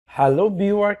Hello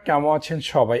viewer, কেমন আছেন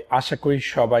সবাই? আশা করি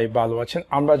সবাই ভালো আছেন।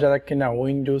 আমরা যারা কিনা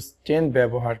উইন্ডোজ 10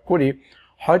 ব্যবহার করি,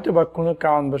 হয়তো বা কোনো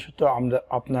কারণবশত আমরা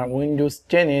আপনার উইন্ডোজ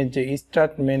 10-এ যে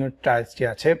স্টার্ট মেনু টাইলসটি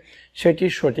আছে সেটি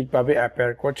সঠিকভাবে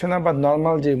অ্যাপিয়ার করছে না, বা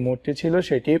নর্মাল যে মোডটি ছিল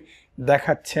সেটি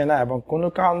দেখাচ্ছে না, এবং কোনো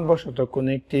কারণবশত কোনো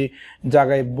একটি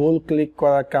জায়গায় ভুল ক্লিক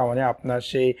করার কারণে আপনার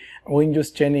সেই উইন্ডোজ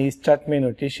 10-এ স্টার্ট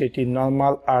মেনুটি সেটি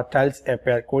নর্মাল টাইলস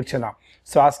অ্যাপিয়ার করছে না।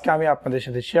 সো আজকে আমি আপনাদের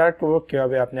সাথে শেয়ার করব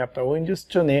কিভাবে আপনি আপনার উইন্ডোজ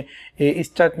 10-এ এই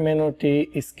স্টার্ট মেনুটি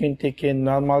স্ক্রিনটিকে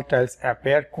নর্মাল টাইলস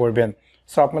অ্যাপিয়ার করবেন।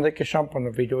 সো আপনাদেরকে সম্পূর্ণ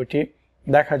ভিডিওটি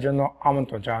দেখার জন্য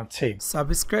আমন্ত্রণ জানাচ্ছি।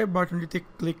 সাবস্ক্রাইব বাটনটিতে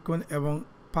ক্লিক করুন এবং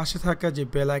পাশে থাকা যে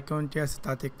বেল আইকনটি আছে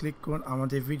তাতে ক্লিক করুন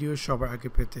আমাদের ভিডিও সবার আগে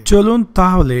পেতে। চলুন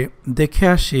তাহলে দেখে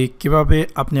আসি কিভাবে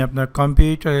আপনি আপনার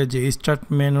কম্পিউটারে যে স্টার্ট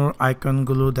মেনুর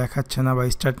আইকনগুলো দেখাচ্ছে না বা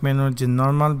স্টার্ট মেনুর যে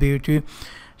নর্মাল ভিউটি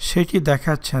সেটি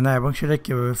দেখাচ্ছে না এবং সেটা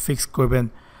কীভাবে ফিক্স করবেন।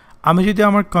 আমি যদি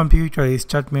আমার কম্পিউটারে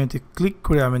স্টার্ট মেনুতে ক্লিক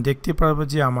করে আমি দেখতে পারবো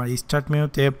যে আমার স্টার্ট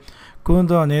মেনুতে কোনো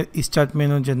ধরনের স্টার্ট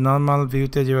মেনু যে নর্মাল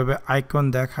ভিউতে যেভাবে আইকন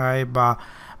দেখায় বা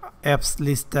অ্যাপস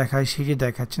লিস্ট দেখায় সেটি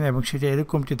দেখাচ্ছে না এবং সেটি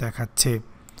এরকমটি দেখাচ্ছে।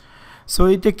 সো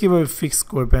এটা কীভাবে ফিক্স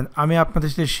করবেন আমি আপনাদের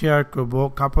সাথে শেয়ার করবো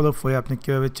কাপল অফ ওয়ে আপনি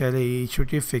কীভাবে চাইলে এই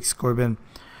ইস্যুটি ফিক্স করবেন।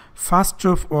 ফার্স্ট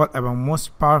অফ অল এবং মোস্ট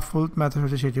পাওয়ারফুল মেথড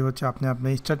হচ্ছে সেটি হচ্ছে আপনি আপনার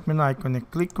স্টার্ট মেনু আইকনে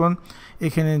ক্লিক করুন,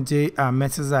 এখানে যে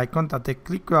মেসেজ আইকন তাতে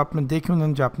ক্লিক করে আপনি দেখে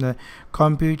নিন যে আপনার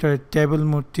কম্পিউটারের টেবিল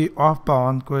মোডটি অফ বা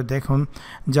অন করে দেখুন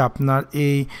যে আপনার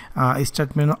এই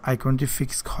স্টার্ট মেনু আইকনটি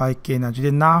ফিক্স হয় কি না।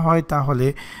 যদি না হয় তাহলে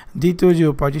দ্বিতীয় যে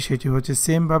উপায়টি সেটি হচ্ছে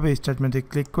সেমভাবে স্টার্ট মেনুতে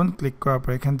ক্লিক করুন, ক্লিক করার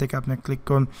পর এখান থেকে আপনি ক্লিক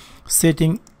করুন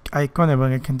সেটিং আইকন এবং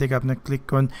এখান থেকে আপনি ক্লিক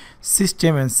করুন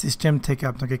সিস্টেম, অ্যান্ড সিস্টেম থেকে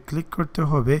আপনাকে ক্লিক করতে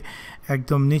হবে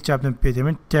একদম নিচে আপনি পেয়ে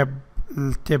যাবেন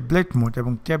ট্যাবলেট মোড,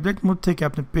 এবং ট্যাবলেট মোড থেকে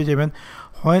আপনি পেয়ে যাবেন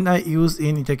হোয়েন আই ইউজ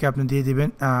ইন, এটাকে আপনি দিয়ে দেবেন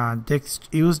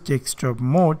use desktop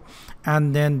mode, and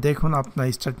then দেখুন আপনার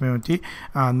স্টার্ট মেনুটি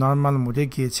নর্মাল মোডে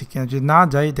গিয়েছে কিনা। যদি না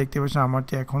যাই দেখতে পাচ্ছেন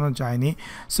আমারটি এখনও যায়নি।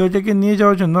 সো এটাকে নিয়ে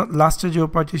যাওয়ার জন্য লাস্টের যে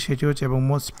উপায়টি সেটি হচ্ছে এবং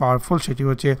মোস্ট পাওয়ারফুল সেটি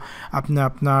হচ্ছে আপনি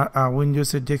আপনার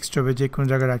উইন্ডোজের ডেস্কটপে যে কোনো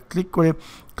জায়গায়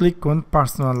ক্লিক করুন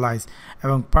পার্সোনালাইজ,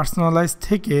 এবং পার্সোনালাইজ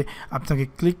থেকে আপনাকে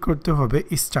ক্লিক করতে হবে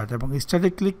স্টার্ট, এবং স্টার্টে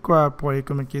ক্লিক করার পর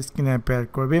এরকম একটি স্ক্রিন অ্যাপিয়ার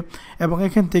করবে এবং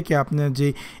এখান থেকে আপনার যে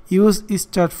ইউজ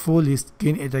স্টার্ট ফুল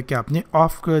স্ক্রিন এটাকে আপনি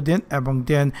অফ করে দেন এবং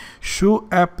দেন show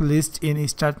app list in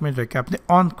start মেনুটাকে আপনি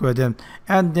অন করে দেন,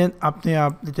 অ্যান্ড দেন আপনি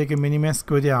এটাকে মিনিমাইজ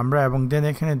করে দিই আমরা, এবং দেন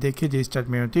এখানে দেখি যে স্টার্ট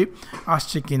মেনুটি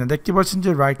আসছে কিনা। দেখতে পাচ্ছেন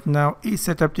যে রাইট নাও এই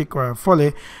সেট আপটি করার ফলে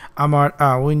আমার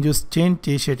উইন্ডোজ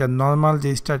 10টি সেটা নর্মাল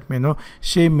যে স্টার্ট মেনু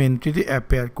সেই মেনুটিতে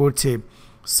অ্যাপিয়ার করছে।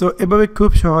 সো এভাবে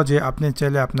খুব সহজে আপনি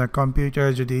চাইলে আপনার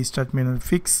কম্পিউটারে যদি স্টার্ট মেনু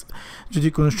ফিক্স যদি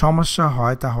কোনো সমস্যা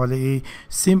হয় তাহলে এই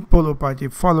সিম্পল উপায়টি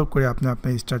ফলো করে আপনি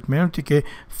আপনার স্টার্ট মেনুটিকে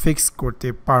ফিক্স করতে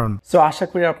পারেন। সো আশা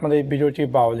করি আপনাদের এই ভিডিওটি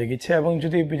ভালো লেগেছে, এবং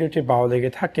যদি এই ভিডিওটি ভালো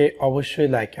লেগে থাকে অবশ্যই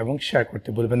লাইক এবং শেয়ার করতে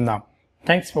ভুলবেন না।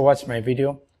 Thanks for watch my video.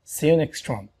 C you next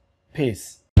one. Piece.